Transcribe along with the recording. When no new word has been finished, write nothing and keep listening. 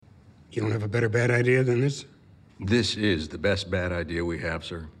You don't have a better bad idea than this? This is the best bad idea we have,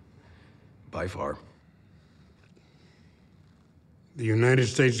 sir. By far. The United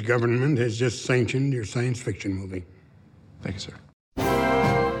States government has just sanctioned your science fiction movie. Thank you, sir.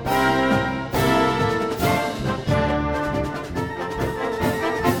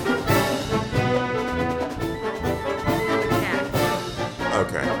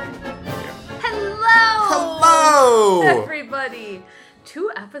 Okay. Hello, everybody.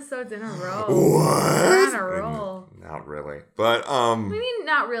 2 episodes in a row. What? We're on a roll. Not really, but What do you mean,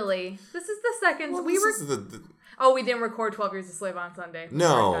 not really? This is the second. well, we didn't record 12 Years a Slave on Sunday.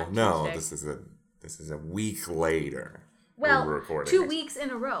 No. Tuesday. This is a week later. Well, we're recording 2 it. weeks in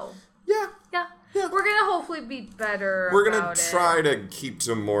a row. Yeah. We're gonna hopefully be better. We're gonna try to keep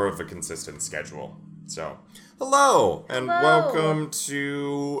to more of a consistent schedule. So, hello and welcome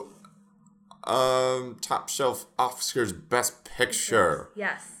to Top Shelf Oscars Best Picture.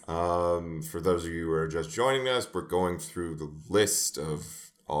 Yes. For those of you who are just joining us, we're going through the list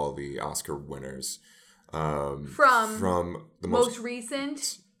of all the Oscar winners. From the most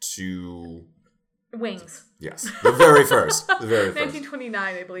recent to Wings. Yes, the very first.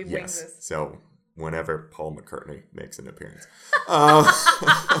 1929, I believe. Yes. Wings is. So whenever Paul McCartney makes an appearance. That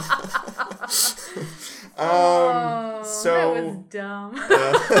was dumb.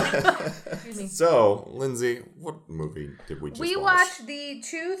 Excuse me. So, Lindsay, what movie did we just watch? We watched the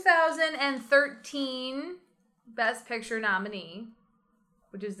 2013 Best Picture nominee,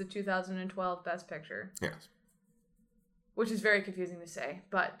 which is the 2012 Best Picture. Yes. Which is very confusing to say,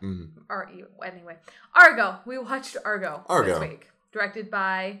 but anyway. Argo. We watched Argo this week. Directed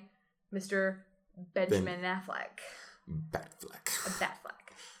by Mr. Benjamin Affleck. Batfleck.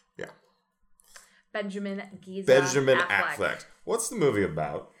 Yeah. Benjamin Affleck. What's the movie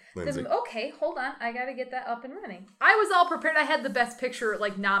about, Lindsay? Okay, hold on. I gotta get that up and running. I was all prepared. I had the Best Picture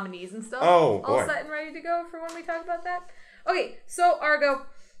nominees and stuff. Oh, boy. All set and ready to go for when we talk about that. Okay, so Argo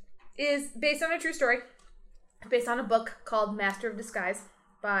is based on a true story. Based on a book called Master of Disguise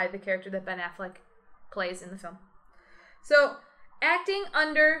by the character that Ben Affleck plays in the film. So, acting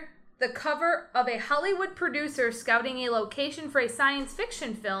under the cover of a Hollywood producer scouting a location for a science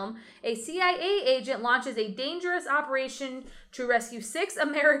fiction film, a CIA agent launches a dangerous operation to rescue 6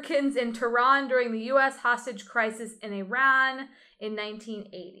 Americans in Tehran during the U.S. hostage crisis in Iran in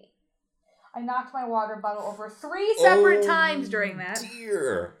 1980. I knocked my water bottle over 3 separate times during that.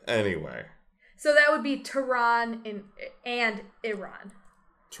 Dear. Anyway. So that would be Tehran and Iran.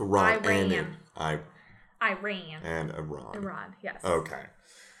 Iran. And Iran. Iran, yes. Okay.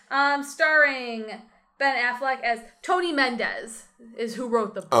 Starring Ben Affleck as Tony Mendez is who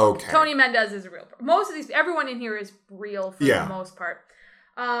wrote the book. Okay. Tony Mendez is real. Everyone in here is real for the most part.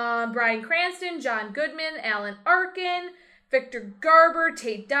 Bryan Cranston, John Goodman, Alan Arkin, Victor Garber,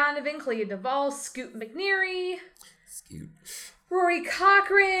 Tate Donovan, Clea Duvall, Scoot McNairy. Rory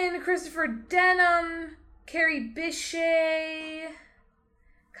Cochrane, Christopher Denham, Carrie Bichet,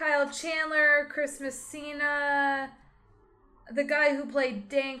 Kyle Chandler, Chris Messina, the guy who played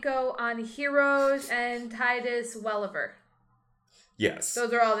Danko on Heroes, and Titus Welliver. Yes.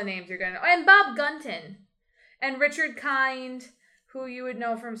 Those are all the names you're going to know. And Bob Gunton. And Richard Kind, who you would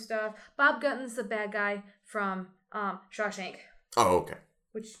know from stuff. Bob Gunton's the bad guy from Shawshank. Oh, okay.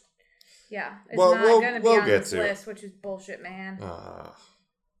 Which... yeah, it's well, not going to be on this list, which is bullshit, man.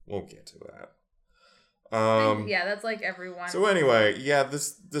 We'll get to that. Yeah, that's like everyone. So anyway, yeah,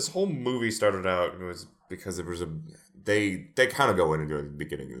 this whole movie started out was because there was they kind of go into the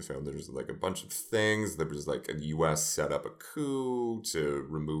beginning of the film. There's like a bunch of things. There was like a U.S. set up a coup to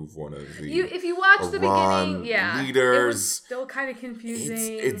remove one of the if you watch the beginning, leaders. It was still kind of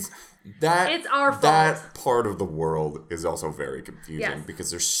confusing. It's our fault. That part of the world is also very confusing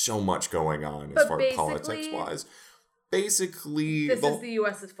because there's so much going on as far as politics wise. Basically, this is the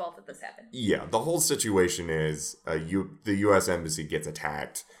U.S.'s fault that this happened. Yeah, the whole situation is the U.S. embassy gets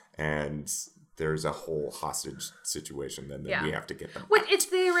attacked and there's a whole hostage situation. Then we have to get them. Wait, it's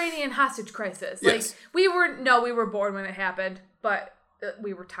the Iranian hostage crisis. Yes. Like we were born when it happened, but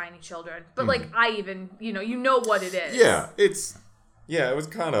we were tiny children. But like I even you know what it is. Yeah, it's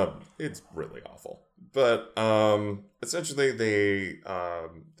really awful. But essentially there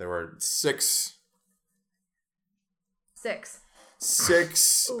were six. Ooh,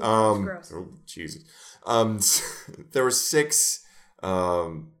 gross. Oh, Jesus. There were 6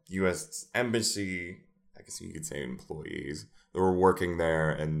 U.S. embassy, I guess you could say, employees that were working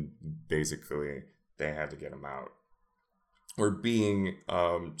there, and basically they had to get them out. Or being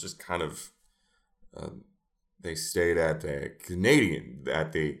just kind of they stayed at the Canadian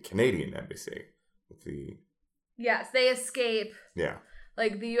embassy with the. Yes, they escape. Yeah.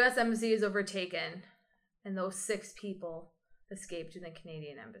 like the U.S. Embassy is overtaken, and those 6 people escaped in the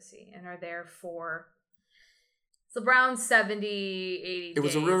Canadian Embassy and are there for around 70, 80 days. It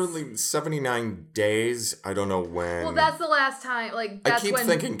was originally 79 days. I don't know when. Well, that's the last time. Like, that's I keep when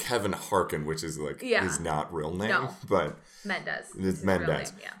thinking Kevin Harkin, which is like his not real name, No. but Mendez. it's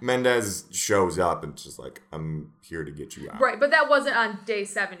Mendez. Mendez shows up and just like, I'm here to get you out. Right, but that wasn't on day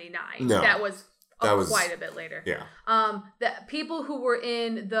 79. No. That was quite a bit later. Yeah. The people who were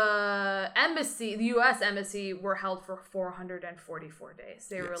in the embassy, the U.S. Embassy, were held for 444 days.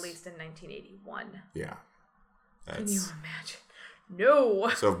 They were released in 1981. Yeah. Can you imagine? No.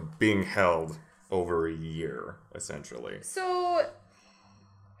 So being held over a year, essentially. So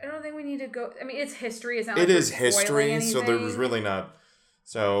I don't think we need to go. I mean, it's history. It's not It like is we're spoiling history, so there was anything. really not.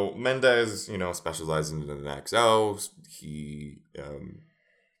 So Mendez, specializes in an XO. He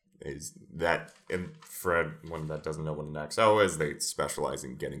is that, and for anyone that doesn't know what an XO is, they specialize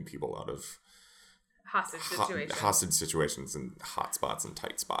in getting people out of hostage situations and hot spots and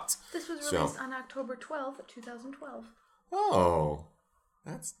tight spots. This was released on October 12th, 2012. Oh,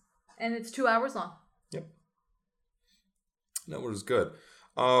 And it's 2 hours long. Yep. That was good.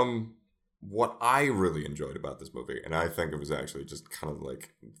 What I really enjoyed about this movie, and I think it was actually just kind of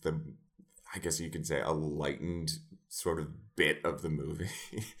like I guess you could say a lightened sort of bit of the movie,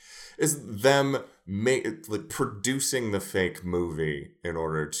 is them producing the fake movie in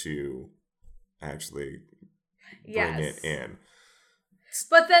order to actually bring it in.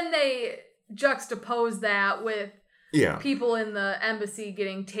 But then they juxtapose that with Yeah. people in the embassy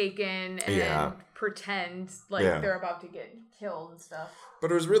getting taken and pretend like they're about to get killed and stuff.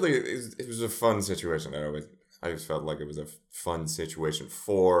 But it was really, it was a fun situation. I just felt like it was a fun situation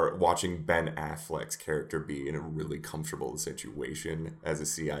for watching Ben Affleck's character be in a really comfortable situation as a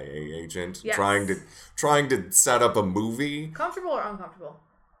CIA agent, Yes. trying to set up a movie. Comfortable or uncomfortable?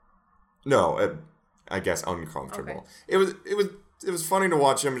 No, I guess uncomfortable. Okay. It was funny to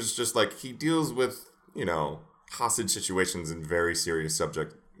watch him. It's just like he deals with hostage situations and very serious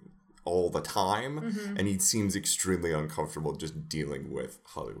subject all the time, and he seems extremely uncomfortable just dealing with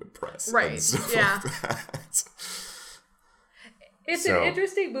Hollywood press, right? And stuff like that. It's an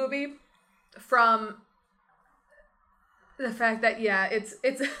interesting movie from the fact that it's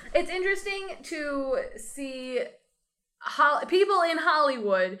interesting to see people in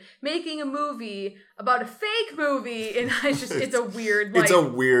Hollywood making a movie about a fake movie, and it's a weird it's a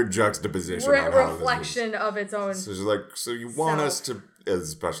weird juxtaposition reflection of its own. So you want us to,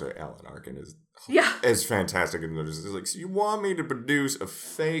 especially Alan Arkin is fantastic in this. It's like, so you want me to produce a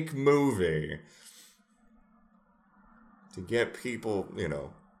fake movie to get people,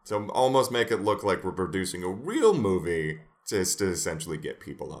 to almost make it look like we're producing a real movie just to essentially get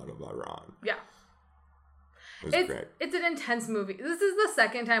people out of Iran. Yeah. It's great. It's an intense movie. This is the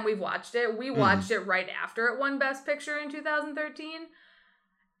second time we've watched it. We watched it right after it won Best Picture in 2013.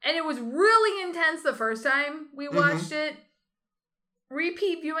 And it was really intense the first time we watched it.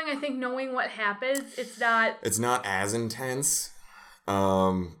 Repeat viewing, I think, knowing what happens, it's not as intense.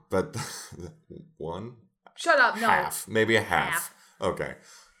 But one? Shut up, no. Half. Maybe a half. Okay.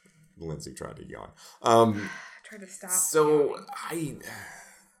 Lindsay tried to yawn. Tried to stop. So,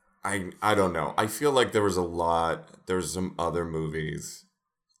 I don't know. I feel like there's some other movies,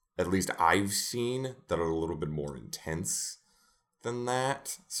 at least I've seen, that are a little bit more intense than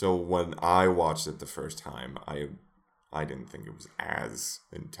that. So when I watched it the first time, I didn't think it was as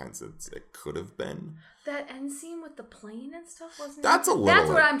intense as it could have been. That end scene with the plane and stuff wasn't. That's what I'm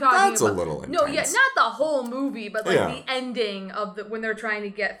talking about. That's a little intense. No, not the whole movie, but the ending of when they're trying to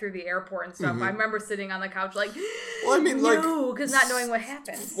get through the airport and stuff. I remember sitting on the couch like, well, I mean, no, because not knowing what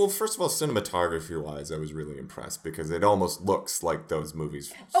happens. Well, first of all, cinematography-wise, I was really impressed because it almost looks like those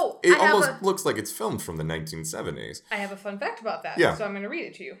movies. Looks like it's filmed from the 1970s. I have a fun fact about that. Yeah. So I'm going to read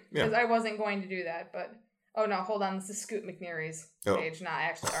it to you because I wasn't going to do that, but. Oh, no, hold on. This is Scoot McNeary's page, not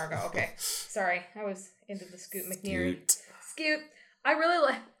actually Argo. Okay. Sorry. I was into the Scoot McNeary. Scoot. I really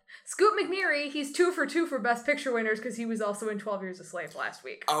like... Scoot McNeary, he's 2 for 2 for Best Picture winners because he was also in 12 Years a Slave last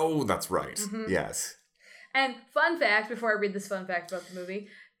week. Oh, that's right. Yes. And fun fact, before I read this fun fact about the movie,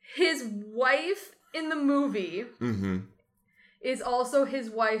 his wife in the movie is also his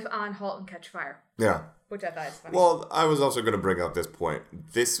wife on *Halt and Catch Fire*. Yeah. Which I thought was funny. Well, I was also going to bring up this point.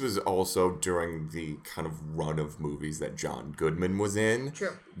 This was also during the kind of run of movies that John Goodman was in.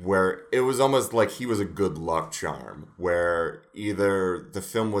 True. Where it was almost like he was a good luck charm. Where either the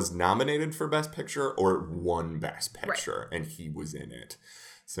film was nominated for Best Picture or it won Best Picture. Right. And he was in it.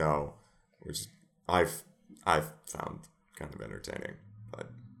 So, which I've found kind of entertaining. But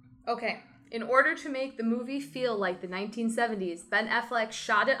okay. In order to make the movie feel like the 1970s, Ben Affleck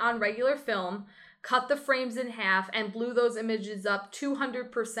shot it on regular film, cut the frames in half, and blew those images up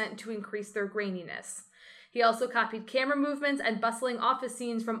 200% to increase their graininess. He also copied camera movements and bustling office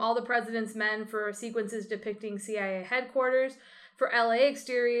scenes from All the President's Men for sequences depicting CIA headquarters. For LA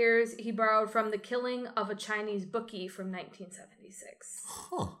exteriors, he borrowed from The Killing of a Chinese Bookie from 1976.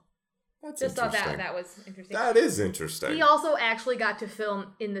 Huh. That's Just thought interesting. that was interesting. That is interesting. He also actually got to film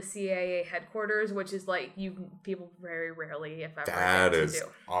in the CIA headquarters, which is like people very rarely, if ever, That get to is do.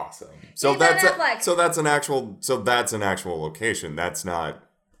 awesome. So Hey, that's Ben Affleck. that's an actual location. That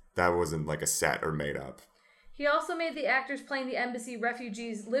wasn't like a set or made up. He also made the actors playing the embassy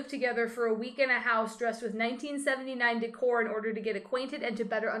refugees live together for a week in a house dressed with 1979 decor in order to get acquainted and to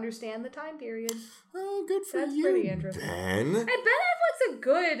better understand the time period. Oh, good for That's you, pretty interesting. Ben. And Ben Affleck's a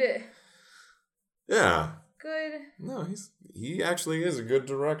good. No, he actually is a good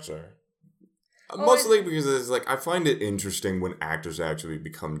director. Oh, Mostly because it's like I find it interesting when actors actually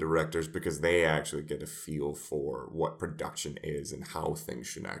become directors because they actually get a feel for what production is and how things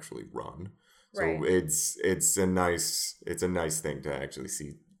should actually run. So Right. it's a nice thing to actually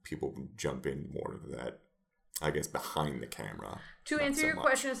see people jump in more to that, I guess, behind the camera. To Not answer so your much.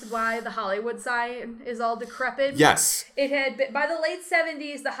 question as to why the Hollywood sign is all decrepit. Yes. It had been, by the late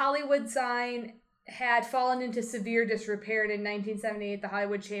 70s, the Hollywood sign had fallen into severe disrepair, and in 1978, the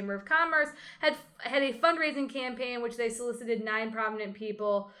Hollywood Chamber of Commerce had a fundraising campaign in which they solicited 9 prominent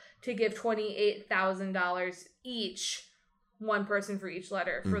people to give $28,000 each, one person for each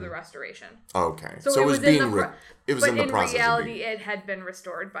letter, for the restoration. Okay. So it was in the being it was but in the in process reality, it had been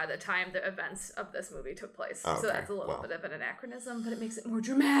restored by the time the events of this movie took place. Okay, So that's a little well. bit of an anachronism, but it makes it more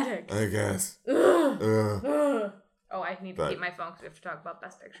dramatic. I guess. Ugh. Ugh. Ugh. Oh, I need to But- keep my phone because we have to talk about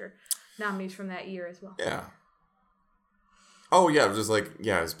Best Picture nominees from that year as well. Yeah. Oh yeah, just like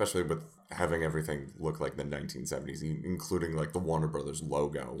especially with having everything look like the 1970s, including like the Warner Brothers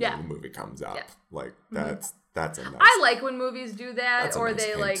logo Yeah. when the movie comes up. Yeah. Like that's a nice. I like when movies do that, That's a or nice they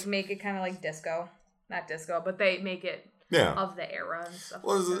hint. like make it kind of like disco. Not disco, but they make it Yeah. of the era and stuff.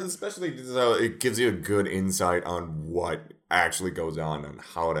 Well, like that. especially so it gives you a good insight on what actually goes on and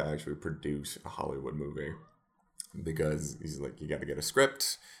how to actually produce a Hollywood movie. Because he's like, you got to get a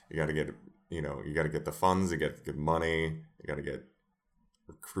script, you got to get, you got to get the funds, you got to get money, you got to get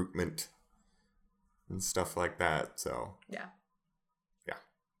recruitment and stuff like that. So Yeah.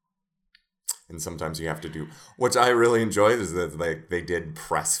 And sometimes you have to do, which I really enjoyed is that they did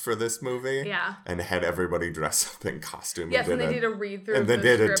press for this movie. Yeah. And had everybody dress up in costume. Yes, and they did a read through. And they the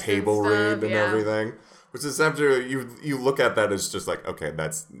did a script table and stuff, read and yeah. everything. Which is after you look at that as just like, okay,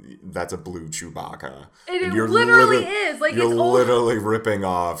 that's a blue Chewbacca. It And you're literally is. Like, you're it's old literally ripping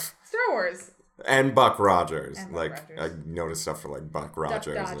off. Star Wars. And Buck Rogers. And Buck like Rogers. I noticed stuff for like Buck Duck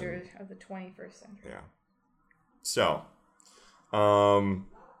Rogers. Dodgers of the 21st century. Yeah. So,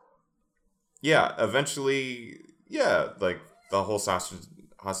 yeah, eventually, like the whole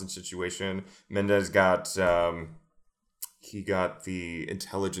hostage situation. Mendez got he got the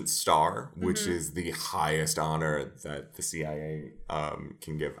Intelligence Star, which is the highest honor that the CIA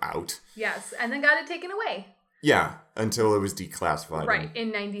can give out. Yes, and then got it taken away. Yeah, until it was declassified. Right,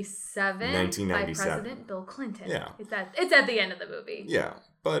 in 97, 1997. by President Bill Clinton. Yeah. It's at the end of the movie. Yeah,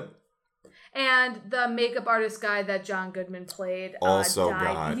 but And the makeup artist guy that John Goodman played Also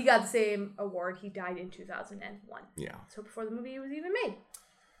died. He got the same award. He died in 2001. yeah. So before the movie was even made.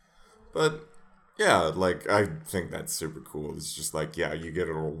 But yeah, like I think that's super cool. It's just like, yeah, you get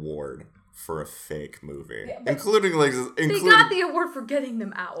a reward for a fake movie, Yeah, but including They got the award for getting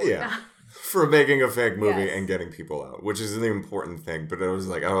them out. Yeah. For making a fake movie Yes. and getting people out, which is an important thing. But it was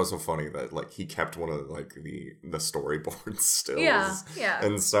like, oh, so funny that like he kept one of like the storyboard stills, Yeah.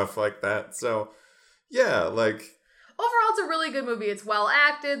 and stuff like that. So yeah, like Overall, it's a really good movie. It's well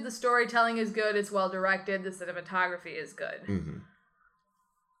acted. The storytelling is good. It's well directed. The cinematography is good.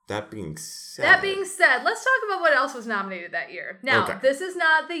 that being said, Let's talk about what else was nominated that year. Now, Okay. this is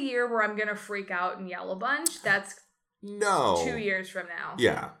not the year where I'm going to freak out and yell a bunch. That's no, 2 years from now.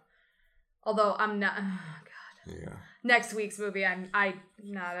 yeah, Although I'm not. Oh, God. yeah. Next week's movie, I'm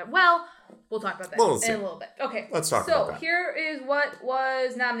not. Well, we'll talk about that We'll in see. a little bit. Okay. Let's talk about that. So here is what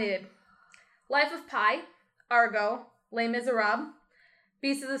was nominated: Life of Pi, Argo, Les Miserables,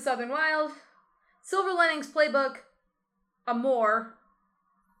 Beasts of the Southern Wild, Silver Linings Playbook, Amour,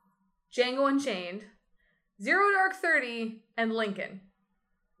 Django Unchained, Zero Dark 30, and Lincoln.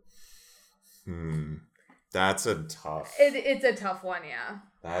 That's a tough. It's a tough one, yeah.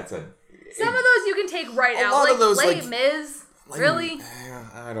 That's a. Some of those you can take right A out. lot Like of those, Les like- Mis, really?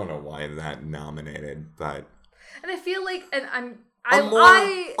 I don't know why that nominated, but And I feel like, and I'm A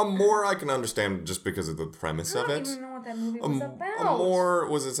more I can understand just because of the premise of it. I don't even know what that movie was about. A more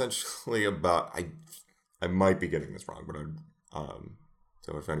was essentially about I might be getting this wrong, but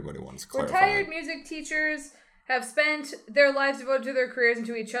so if anybody wants to clarify. Retired music teachers have spent their lives devoted to their careers and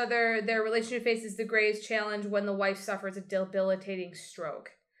to each other. Their relationship faces the greatest challenge when the wife suffers a debilitating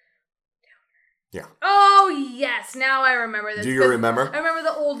stroke. Yeah. Oh, yes. Now I remember this. Do you remember? I remember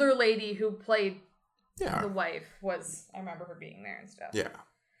the older lady who played the wife I remember her being there and stuff. Yeah.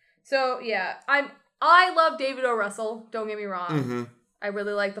 So, yeah. I love David O. Russell. Don't get me wrong. Mm-hmm. I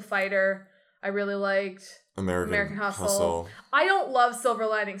really like The Fighter. I really liked American Hustle. I don't love Silver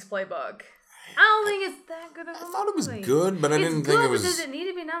Linings Playbook. I don't think it's that good of a movie. I thought it was good, but I didn't think it was... Does it need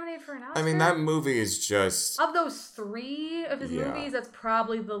to be nominated for an Oscar? I mean, that movie is just... Of those three of his movies, that's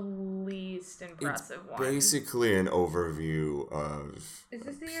probably the least impressive one. Basically an overview of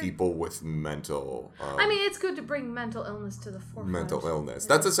people with mental... I mean, it's good to bring mental illness to the forefront. Mental illness.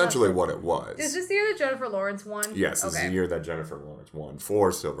 That's essentially what it was. Is this the year that Jennifer Lawrence won? Yes, this is the year that Jennifer Lawrence won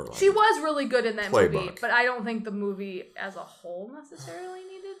for Silver Linings. She was really good in that Playbook. movie, but I don't think the movie as a whole necessarily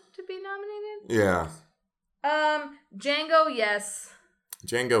needed to be nominated. Yeah. Django, yes.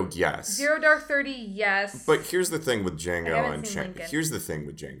 Django, yes. Zero Dark 30, yes. But here's the thing with Django Unchained.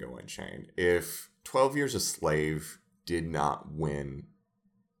 If 12 Years a Slave did not win...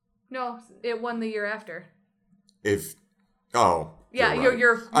 No, it won the year after. Yeah,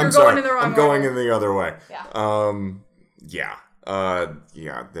 you're going sorry. In the wrong I'm going order. in the other way. Yeah.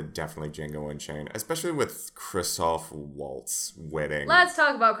 Definitely Django Unchained, especially with Christoph Waltz winning. Let's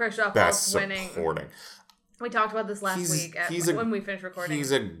talk about Christoph Waltz winning. Supporting. We talked about this last week when we finished recording.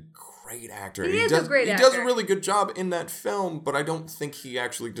 He's a great actor. He is a great actor. He does a really good job in that film, but I don't think he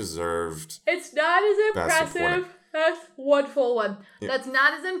actually deserved. It's not as impressive. That's one full one. Yeah. That's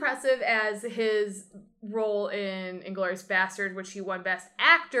not as impressive as his role in Inglourious Bastard, which he won Best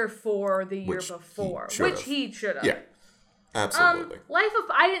Actor for the year before, which he should have. Yeah. Absolutely.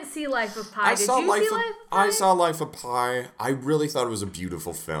 I didn't see Life of Pi. Did you see Life of Pi? I saw Life of Pi. I really thought it was a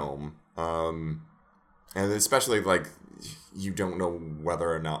beautiful film. And especially, you don't know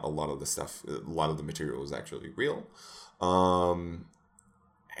whether or not a lot of the material is actually real.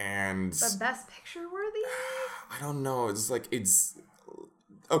 And... But Best Picture worthy? I don't know. It's...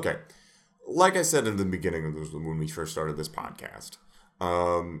 Okay. Like I said in the beginning of this, when we first started this podcast,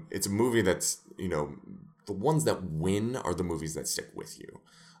 it's a movie that's, the ones that win are the movies that stick with you.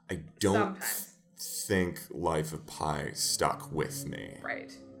 I don't think Life of Pi stuck with me.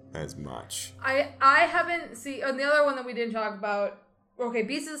 Right. As much. I haven't seen... And the other one that we didn't talk about... Okay,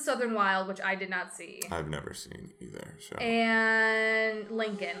 Beasts of the Southern Wild, which I did not see. I've never seen either. So. And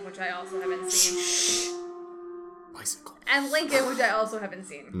Lincoln, which I also haven't seen. Bicycle. And Lincoln, which I also haven't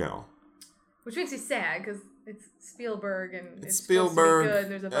seen. No. Which makes me sad, because it's Spielberg, and it's Spielberg, supposed to be good,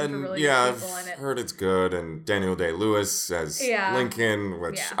 and there's a bunch of really good people in it. I've heard it's good, and Daniel Day-Lewis as Lincoln,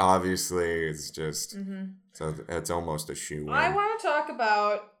 which obviously is just... Mm-hmm. So it's almost a shoe-in. I want to talk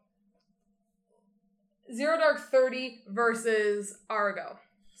about Zero Dark 30 versus Argo.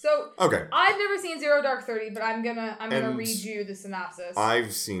 So I've never seen Zero Dark 30, but I'm gonna read you the synopsis.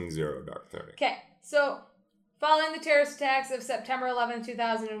 I've seen Zero Dark 30. Okay, so following the terrorist attacks of September 11,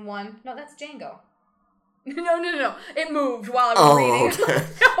 2001. No, that's Django. No. It moved while I was reading. Okay.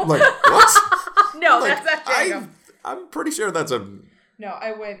 No. What? No, that's not Django. I'm pretty sure that's a... No,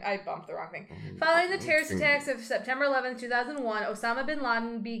 I bumped the wrong thing. Following the terrorist attacks of September 11, 2001, Osama bin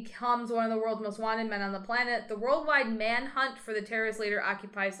Laden becomes one of the world's most wanted men on the planet. The worldwide manhunt for the terrorist leader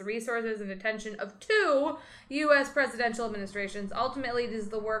occupies the resources and attention of 2 U.S. presidential administrations. Ultimately, it is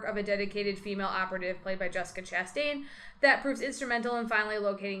the work of a dedicated female operative, played by Jessica Chastain, that proves instrumental in finally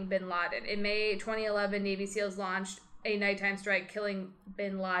locating bin Laden. In May 2011, Navy SEALs launched a nighttime strike, killing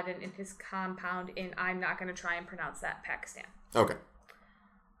bin Laden in his compound in, I'm not going to try and pronounce that, Pakistan. Okay.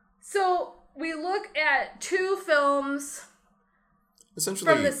 So, we look at 2 films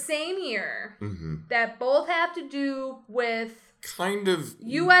essentially from the same year that both have to do with kind of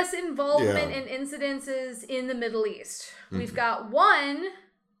U.S. involvement and incidences in the Middle East. Mm-hmm. We've got one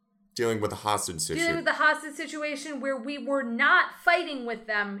dealing with a hostage situation where we were not fighting with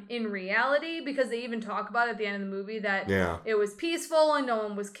them in reality, because they even talk about at the end of the movie that it was peaceful and no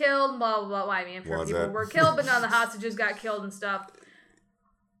one was killed, blah, blah, blah. I mean, I'm sure people were killed, but none of the hostages got killed and stuff.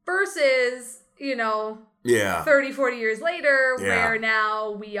 Versus, 30, 40 years later, where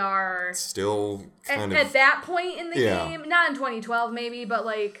now we are still kind at that point in the game, not in 2012 maybe, but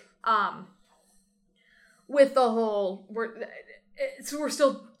with the whole, we're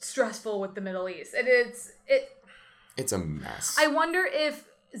still stressful with the Middle East. And it's a mess. I wonder if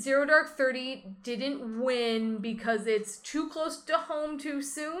Zero Dark 30 didn't win because it's too close to home too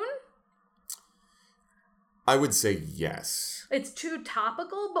soon? I would say yes. It's too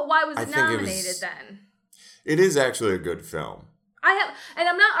topical, but why was it nominated then? It is actually a good film. And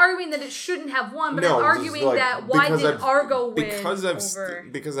I'm not arguing that it shouldn't have won, but I'm arguing that why did Argo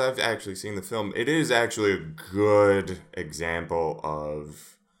win because I've actually seen the film. It is actually a good example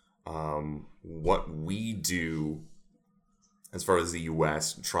of what we do as far as the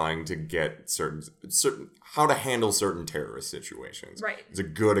U.S. trying to get certain how to handle certain terrorist situations. Right. It's a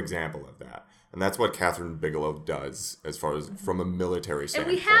good example of that. And that's what Catherine Bigelow does as far as from a military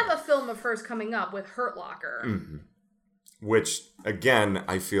standpoint. And we have a film of hers coming up with Hurt Locker. Mm-hmm. Which, again,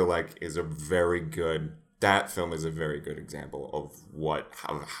 I feel like is a very good... That film is a very good example of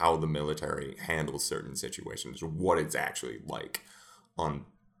how the military handles certain situations, or what it's actually like on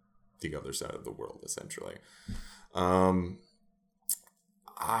the other side of the world, essentially. I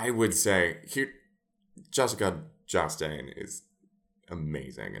would say here, Jessica Chastain is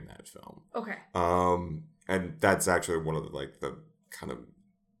amazing in that film. Okay. And that's actually one of the kind of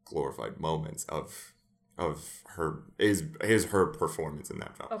glorified moments of her is her performance in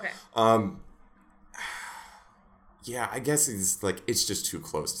that film. Okay. Yeah, I guess it's just too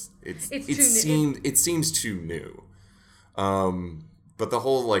close. It seems too new. But the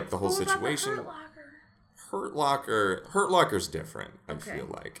whole situation. Hurt Locker's different. I feel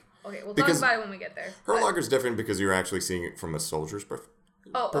like. Okay, we'll talk about it when we get there. Hurt Locker's different because you're actually seeing it from a soldier's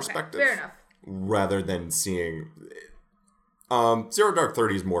perspective. Fair enough. Rather than seeing... Zero Dark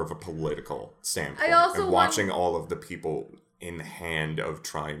 30 is more of a political standpoint. And watching all of the people in hand of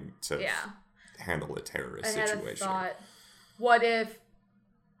trying to handle a terrorist situation. I had a thought. What if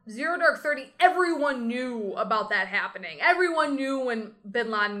Zero Dark 30, everyone knew about that happening. Everyone knew when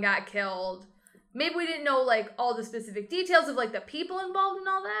Bin Laden got killed. Maybe we didn't know, all the specific details of, the people involved and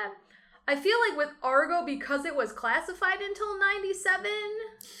all that. I feel like with Argo, because it was classified until 97,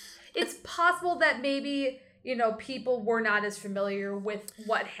 it's possible that maybe, people were not as familiar with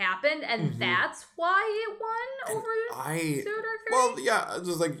what happened, and that's why it won over Zero Dark 30? Well, yeah,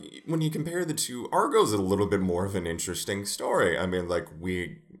 just when you compare the two, Argo's a little bit more of an interesting story. I mean,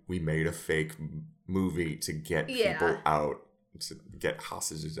 we made a fake movie to get people out, to get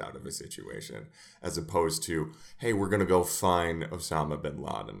hostages out of a situation, as opposed to, hey, we're gonna go find Osama bin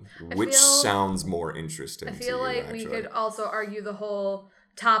Laden, which sounds more interesting. I feel we could also argue the whole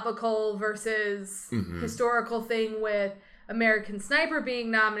topical versus historical thing with American Sniper being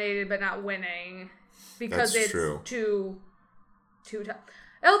nominated but not winning because it's too tough.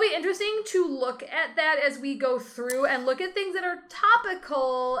 It'll be interesting to look at that as we go through and look at things that are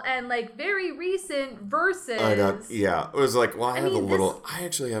topical and very recent versus. It was I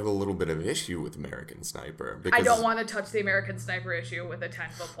actually have a little bit of issue with American Sniper because I don't want to touch the American Sniper issue with a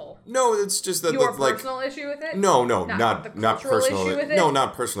 10-foot pole. No, it's just that your personal issue with it. No, not personal. Issue with it? No,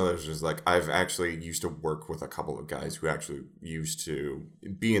 not personal. It's just I've actually used to work with a couple of guys who actually used to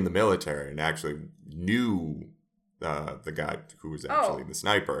be in the military and actually knew. The guy who was actually the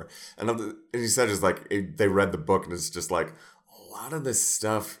sniper. And he said they read the book and it's just a lot of this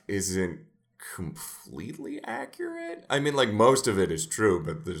stuff isn't completely accurate. I mean, most of it is true,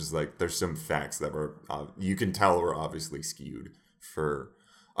 but there's some facts that were, you can tell were obviously skewed for,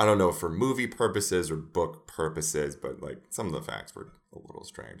 I don't know, for movie purposes or book purposes, but some of the facts were a little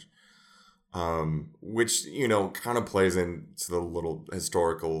strange. Which, kind of plays into the little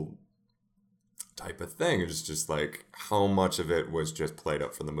historical type of thing. It's just how much of it was just played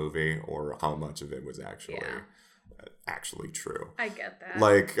up for the movie or how much of it was actually true. I get that.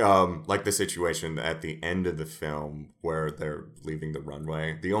 Like the situation at the end of the film where they're leaving the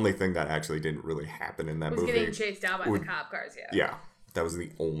runway. The only thing that actually didn't really happen in that movie was getting chased out by the cop cars. Yeah, that was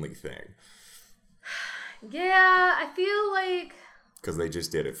the only thing. Yeah, I feel because they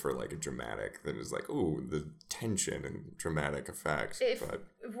just did it for a dramatic. Then it's the tension and dramatic effect. If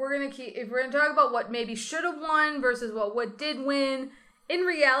we're gonna talk about what maybe should have won versus what did win, in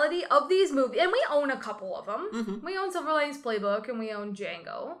reality of these movies, and we own a couple of them. Mm-hmm. We own Silver Linings Playbook and we own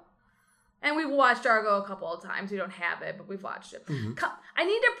Django, and we've watched Argo a couple of times. We don't have it, but we've watched it. Mm-hmm. I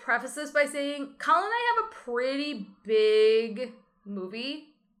need to preface this by saying Colin and I have a pretty big movie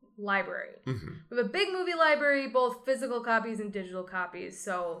library. Mm-hmm. We have a big movie library, both physical copies and digital copies,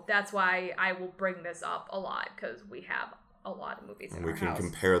 so that's why I will bring this up a lot, because we have a lot of movies in our house. And we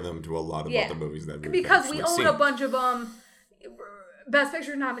can compare them to a lot of other movies that we've because we own a bunch of them, Best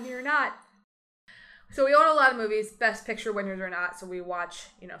Picture nominee or not. So we own a lot of movies, Best Picture winners or not, so we watch,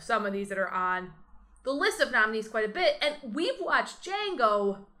 some of these that are on the list of nominees quite a bit, and we've watched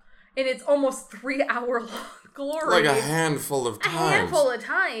Django in its almost 3-hour long glory. Like a handful of times. A handful of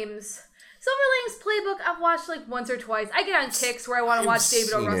times. Silver Linings Playbook, I've watched like once or twice. I get on kicks where I want to watch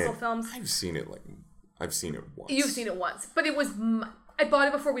David O. Russell films. I've seen it once. You've seen it once. But it was... I bought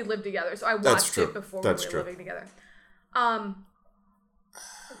it before we lived together, so I watched it before we were living together.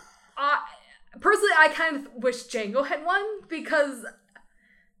 Personally, I kind of wish Django had won because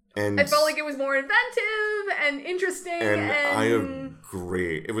I felt like it was more inventive and interesting. And I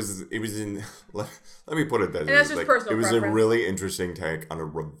agree. It was in. Let me put it this way. And that's just personal It was preference. a really interesting take on a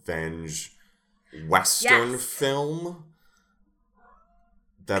revenge Western film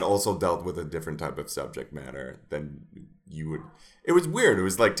that also dealt with a different type of subject matter than you would. It was weird. It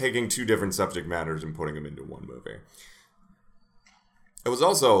was like taking two different subject matters and putting them into one movie. It was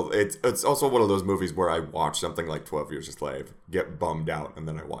also, it's also one of those movies where I watch something like 12 Years a Slave, get bummed out, and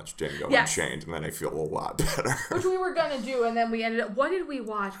then I watch Django Unchained, and then I feel a lot better. Which we were going to do, and then we ended up, what did we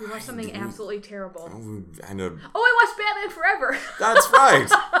watch? We watched something absolutely terrible. I watched Batman Forever. That's right.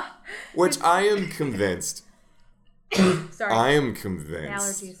 Which I am convinced. Sorry. I am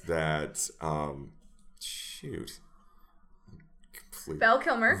convinced Allergies. that, Val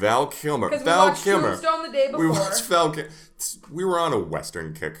Kilmer. Because we watched Tombstone the day before. We watched Val Kilmer. We were on a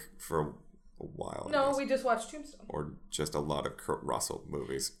Western kick for a while. No, we just watched Tombstone. Or just a lot of Kurt Russell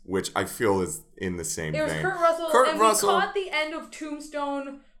movies, which I feel is in the same vein. It was Kurt Russell, we caught the end of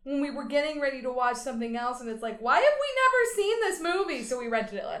Tombstone when we were getting ready to watch something else, and it's like, why have we never seen this movie? So we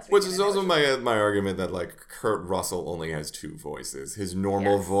rented it last week. Which is also my argument that, like, Kurt Russell only has two voices. His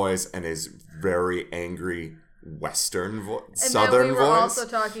normal voice and his very angry Western Southern voice. And then we were also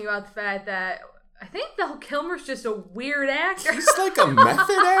talking about the fact that I think Val Kilmer's just a weird actor. He's like a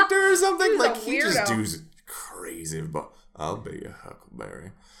method actor or something. He's like a he weirdo. just does crazy. But I'll be your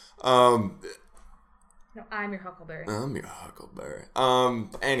Huckleberry. No, I'm your Huckleberry. I'm your Huckleberry.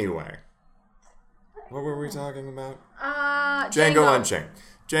 Anyway, what were we talking about? Django Unchained.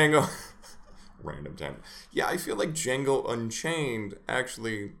 Django. Random time. Yeah, I feel like Django Unchained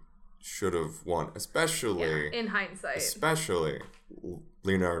actually should have won, especially in hindsight. Especially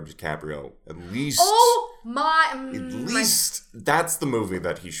Leonardo DiCaprio. At least. Oh my! At least that's the movie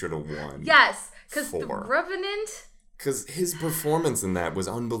that he should have won. Yes, because The Revenant. Because his performance in that was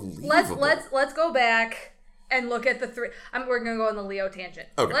unbelievable. Let's go back and look at the three. We're gonna go on the Leo tangent.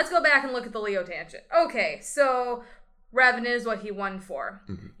 Okay. Let's go back and look at the Leo tangent. Okay, so Revenant is what he won for.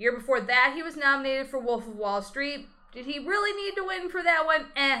 Mm-hmm. Year before that, he was nominated for Wolf of Wall Street. Did he really need to win for that one?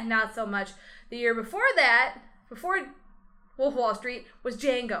 Not so much. The year before that, before Wolf of Wall Street, was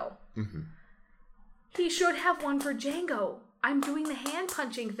Django. Mm-hmm. He should have won for Django. I'm doing the hand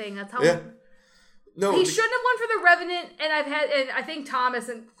punching thing. That's how. Yeah. No. He shouldn't have won for The Revenant. And I think Thomas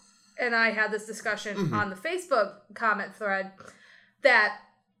and I had this discussion on the Facebook comment thread that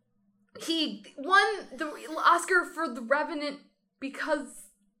he won the Oscar for The Revenant because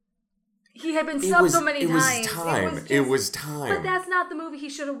he had been subbed so many times. It was time. But that's not the movie he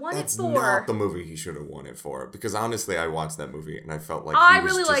should have won it for. That's not the movie he should have won it for. Because honestly, I watched that movie and I felt like I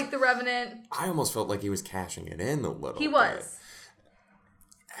really liked The Revenant. I almost felt like he was cashing it in a little bit. He was.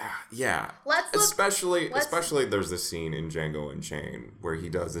 Yeah. Especially there's this scene in Django Unchained where he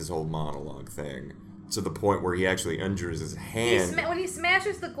does this whole monologue thing to the point where he actually injures his hand. When he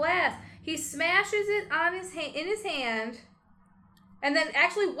smashes the glass, he smashes it on in his hand. And then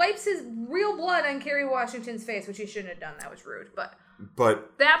actually wipes his real blood on Kerry Washington's face, which he shouldn't have done. That was rude. But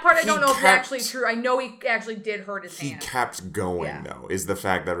that part I don't know if it's actually true. I know he actually did hurt his hand. He kept going, though, is the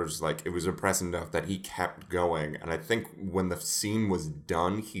fact that it was impressive enough that he kept going. And I think when the scene was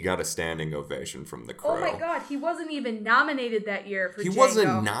done, he got a standing ovation from the crew. Oh my God, he wasn't even nominated that year for Django. He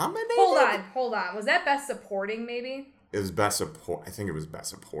wasn't nominated? Hold on. Was that Best Supporting, maybe? It was Best Support. I think it was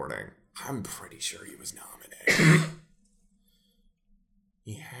Best Supporting. I'm pretty sure he was nominated.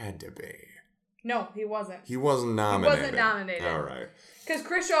 He had to be. No, he wasn't. He wasn't nominated. All right. Because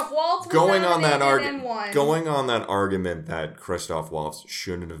Christoph Waltz was nominated and won. Going on that argument that Christoph Waltz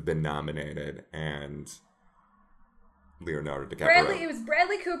shouldn't have been nominated and Leonardo DiCaprio. It was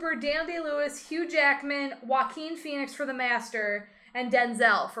Bradley Cooper, Daniel Day-Lewis, Hugh Jackman, Joaquin Phoenix for The Master, and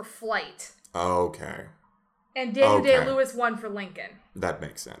Denzel for Flight. Okay. And Daniel Day-Lewis won for Lincoln. That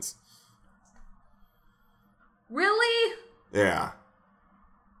makes sense. Really? Yeah.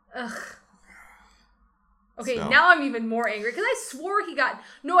 Ugh. Okay, now I'm even more angry because I swore he got.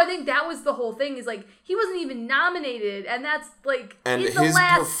 No, I think that was the whole thing. Is like he wasn't even nominated, and that's like in the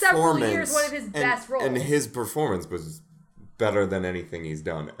last several years one of his best roles. And his performance was better than anything he's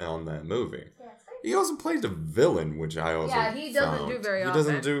done on that movie. He also played a villain, which I also he doesn't do very often. He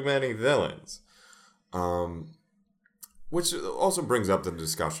doesn't do many villains. Which also brings up the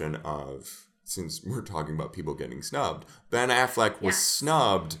discussion of, since we're talking about people getting snubbed, Ben Affleck was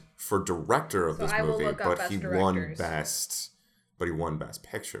snubbed for director of this movie, but he won best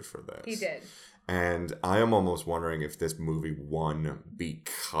picture for this. He did. And I am almost wondering if this movie won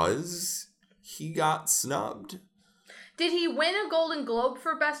because he got snubbed. Did he win a Golden Globe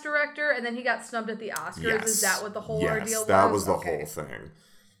for Best Director and then he got snubbed at the Oscars? Yes. Is that what the whole ordeal was? Yes, that was the whole thing.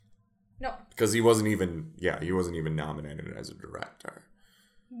 No. Because he wasn't even nominated as a director.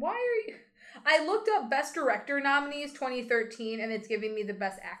 Why are you... I looked up Best Director nominees 2013 and it's giving me the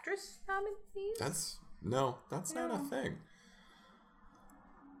Best Actress nominees. That's not a thing.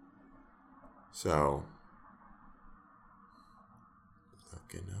 So,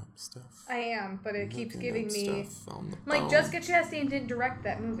 looking up stuff. I am, but it keeps giving me... I'm like, Jessica Chastain didn't direct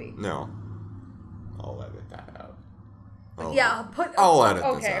that movie. No. I'll edit that out. I'll edit this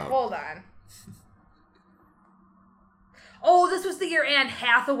out. Okay, hold on. Oh, this was the year Anne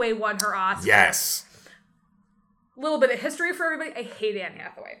Hathaway won her Oscar. Yes. Little bit of history for everybody. I hate Anne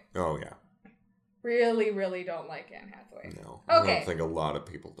Hathaway. Oh, yeah. Really, really don't like Anne Hathaway. No. Okay. I don't think a lot of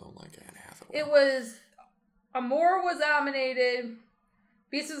people don't like Anne Hathaway. It was... Amore was nominated.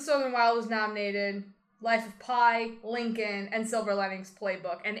 Beasts of the Southern Wild was nominated. Life of Pi, Lincoln, and Silver Linings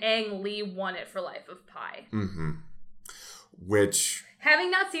Playbook. And Ang Lee won it for Life of Pi. Mm-hmm. Which...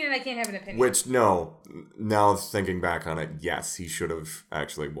 Having not seen it, I can't have an opinion. Which, no. Now thinking back on it, yes, he should have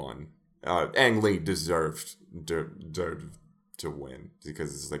actually won. Ang Lee deserved to win.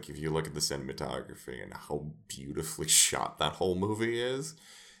 Because it's like, if you look at the cinematography and how beautifully shot that whole movie is,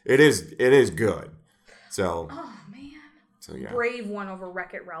 it is good. So... Oh, man. So, yeah. Brave won over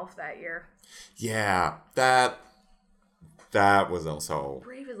Wreck-It Ralph that year. Yeah, that was also...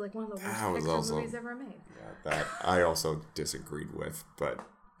 Brave is like one of the worst Pixar movies ever made. Yeah, that I also disagreed with, but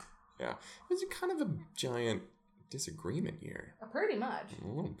yeah. It was kind of a giant disagreement here. Pretty much. A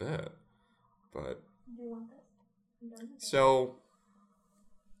little bit. But... Do you want this? So,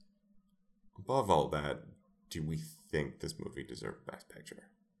 above all that, do we think this movie deserved Best Picture?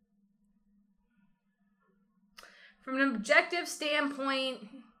 From an objective standpoint,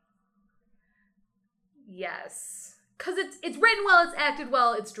 yes. Because it's written well, it's acted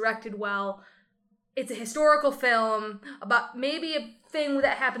well, it's directed well. It's a historical film about maybe a thing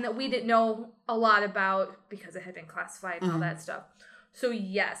that happened that we didn't know a lot about because it had been classified and all that stuff. So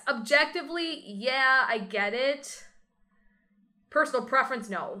yes. Objectively, yeah, I get it. Personal preference,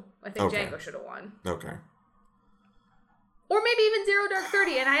 no. I think Django should have won. Okay. Or maybe even Zero Dark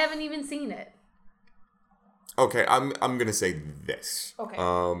 30, and I haven't even seen it. Okay, I'm gonna say this. Okay.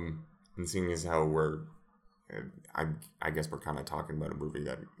 And seeing as how I guess we're kind of talking about a movie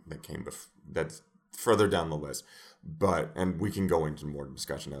that came that's further down the list, and we can go into more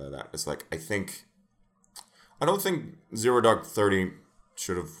discussion of that. It's like I don't think Zero Dark 30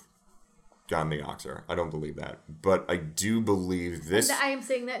 should have gotten the Oscar. I don't believe that, but I do believe this. And I am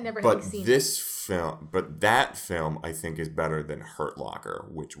saying that never but having seen this film, but that film I think is better than Hurt Locker,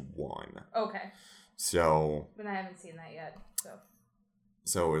 which won. Okay. So, but I haven't seen that yet,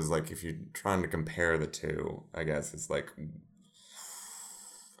 So it was like, if you're trying to compare the two, I guess it's like,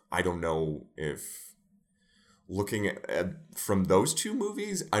 I don't know if looking at from those two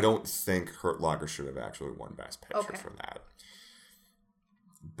movies, I don't think Hurt Locker should have actually won Best Picture for that.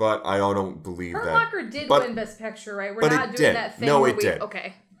 But I don't believe Hurt that. Hurt Locker did win Best Picture, right? We're not doing that thing. No, it did.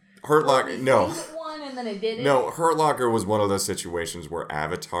 Okay. Hurt Locker, no. It won and then it didn't. No, Hurt Locker was one of those situations where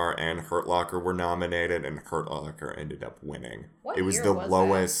Avatar and Hurt Locker were nominated, and Hurt Locker ended up winning. What it was year the was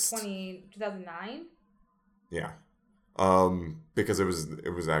lowest. That? 2009? Yeah. Because it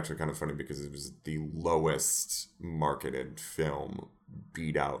was actually kind of funny because it was the lowest marketed film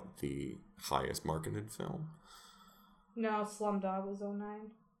beat out the highest marketed film. No, Slumdog was 2009.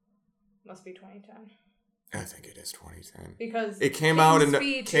 Must be 2010. I think it is 2010. Because it came out in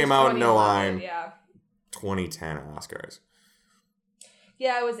 2009. Yeah. 2010 Oscars.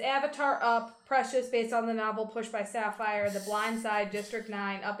 Yeah, it was Avatar, Up, Precious, based on the novel Pushed by Sapphire, The Blind Side, District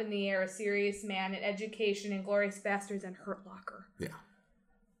 9, Up in the Air, A Serious Man, and Education, and Glorious Bastards, and Hurt Locker. Yeah.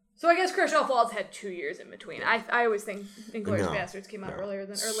 So I guess Christoph Waltz had 2 years in between. I always think Inglourious Bastards came out earlier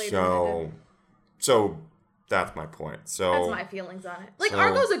than or later than it did. So that's my point. So that's my feelings on it. Like,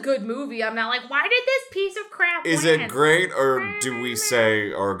 Argo's a good movie. I'm not like, why did this piece of crap Is win? it great, or do we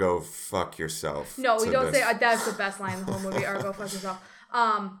say, Argo, fuck yourself? No, we don't say, that's the best line in the whole movie, Argo, fuck yourself.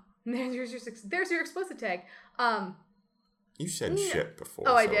 There's your explicit tag. You said shit before.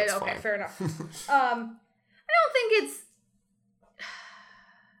 Oh, I did? Okay, fair enough. I don't think it's...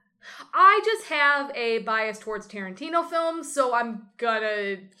 I just have a bias towards Tarantino films, so I'm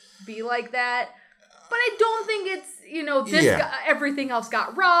gonna be like that. But I don't think it's, this everything else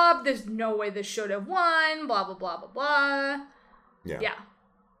got robbed. There's no way this should have won. Blah, blah, blah, blah, blah. Yeah.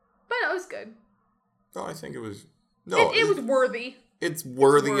 But no, it was good. No, I think it was... No, it was worthy. It's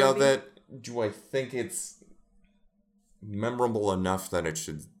worthy of it. Do I think it's memorable enough that it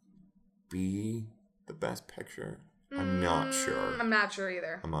should be the best picture? I'm not sure. I'm not sure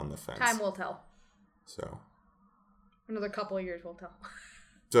either. I'm on the fence. Time will tell. So. Another couple of years will tell.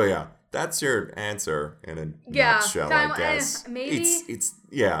 So yeah, that's your answer in a nutshell, I guess. Maybe. It's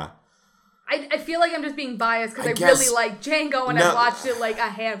yeah. I feel like I'm just being biased because I really like Django and I've watched it like a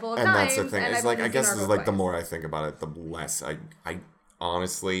handful of times. And that's the thing. It's like, I guess it's like twice. the more I think about it, the less I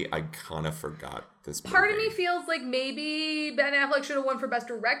honestly, I kind of forgot this movie. Part of me feels like maybe Ben Affleck should have won for Best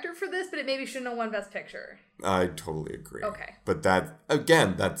Director for this, but it maybe shouldn't have won Best Picture. I totally agree. Okay. But that,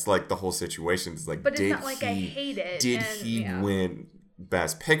 again, that's like the whole situation. It's like, but it's not like I hate it. Did he win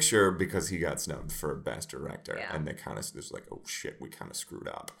Best Picture because he got snubbed for Best Director? Yeah. And they kind of, there's like, oh shit, we kind of screwed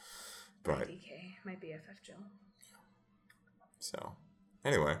up. But my BFF Jill. So,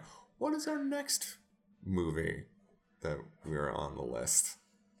 anyway, what is our next movie that we're on the list?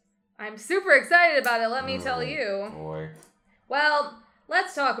 I'm super excited about it, let me tell you. Boy. Well,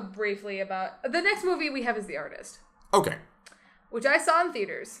 let's talk briefly about... The next movie we have is The Artist. Okay. Which I saw in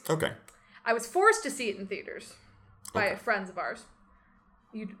theaters. Okay. I was forced to see it in theaters by friends of ours.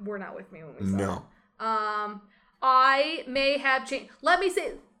 You were not with me when we saw it. No. I may have changed... Let me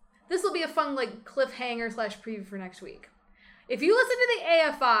say... This will be a fun, cliffhanger / preview for next week. If you listen to the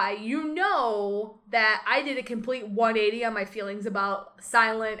AFI, you know that I did a complete 180 on my feelings about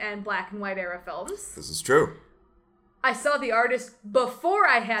silent and black and white era films. This is true. I saw The Artist before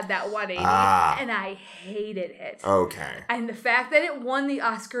I had that 180, and I hated it. Okay. And the fact that it won the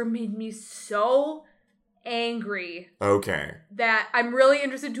Oscar made me so angry. Okay. That I'm really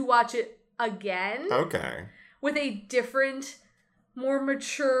interested to watch it again. Okay. With a different... more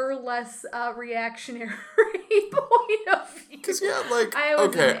mature, less reactionary point of view. Because,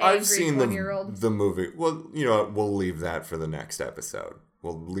 I've seen the movie. Well, we'll leave that for the next episode.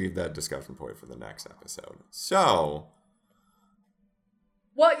 We'll leave that discussion point for the next episode. So...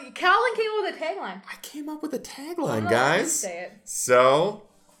 What? Calvin came up with a tagline. I came up with a tagline, guys. Say it. So,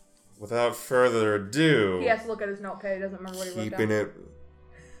 without further ado... He has to look at his notepad. He doesn't remember what he wrote down.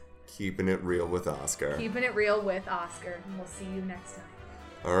 Keeping it real with Oscar. Keeping it real with Oscar. And we'll see you next time.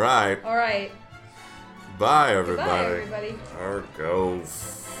 All right. Bye, everybody. Bye, everybody. Argo.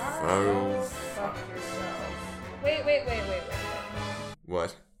 Fuck yourself. Wait.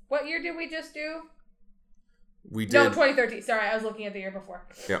 What? What year did we just do? We did. No, 2013. Sorry, I was looking at the year before.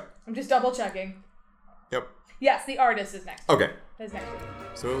 Yep. I'm just double checking. Yep. Yes, The Artist is next. Okay. That's next week.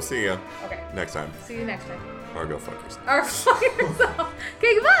 So we'll see you. Okay. Next time. See you next time. Argo, fuck yourself. Argo, fuck yourself.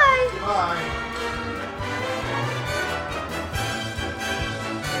 Okay, goodbye. Bye.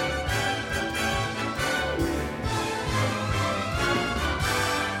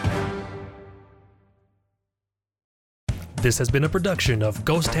 This has been a production of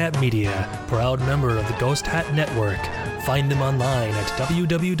Ghost Hat Media, proud member of the Ghost Hat Network. Find them online at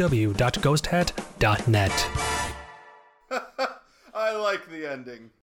www.ghosthat.net. I like the ending.